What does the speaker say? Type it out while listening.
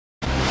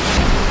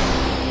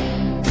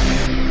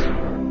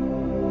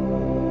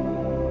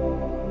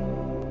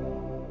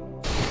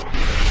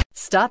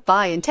Stop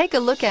by and take a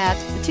look at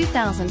the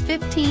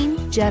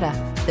 2015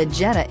 Jetta. The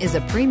Jetta is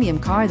a premium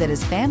car that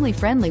is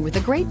family-friendly with a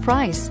great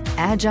price,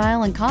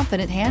 agile and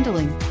confident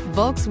handling.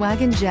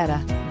 Volkswagen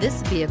Jetta.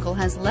 This vehicle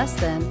has less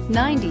than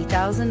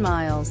 90,000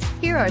 miles.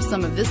 Here are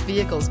some of this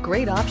vehicle's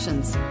great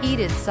options: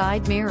 heated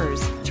side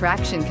mirrors,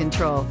 traction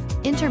control,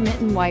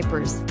 intermittent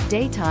wipers,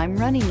 daytime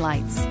running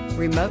lights,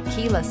 remote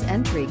keyless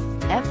entry,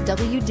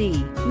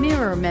 FWD,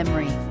 mirror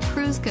memory,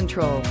 cruise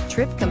control,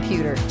 trip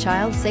computer,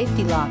 child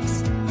safety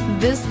locks.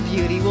 This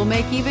beauty will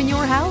make even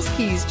your house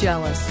keys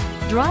jealous.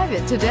 Drive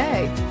it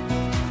today.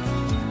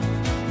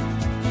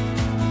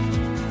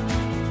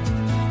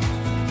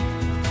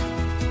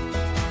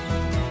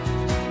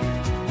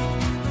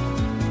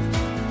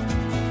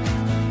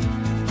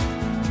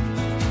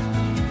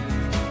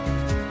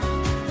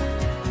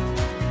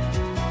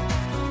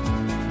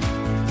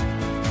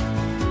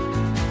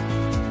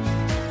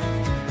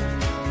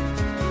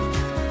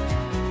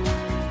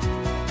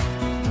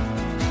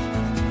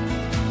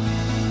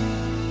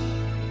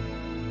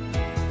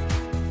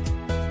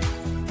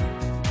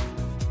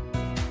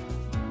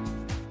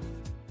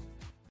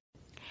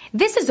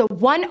 This is a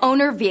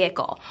one-owner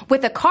vehicle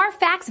with a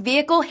Carfax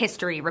Vehicle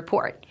History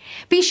Report.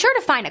 Be sure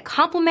to find a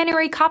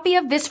complimentary copy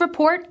of this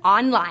report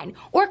online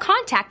or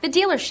contact the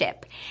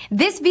dealership.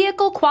 This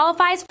vehicle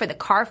qualifies for the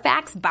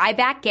Carfax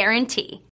Buyback Guarantee.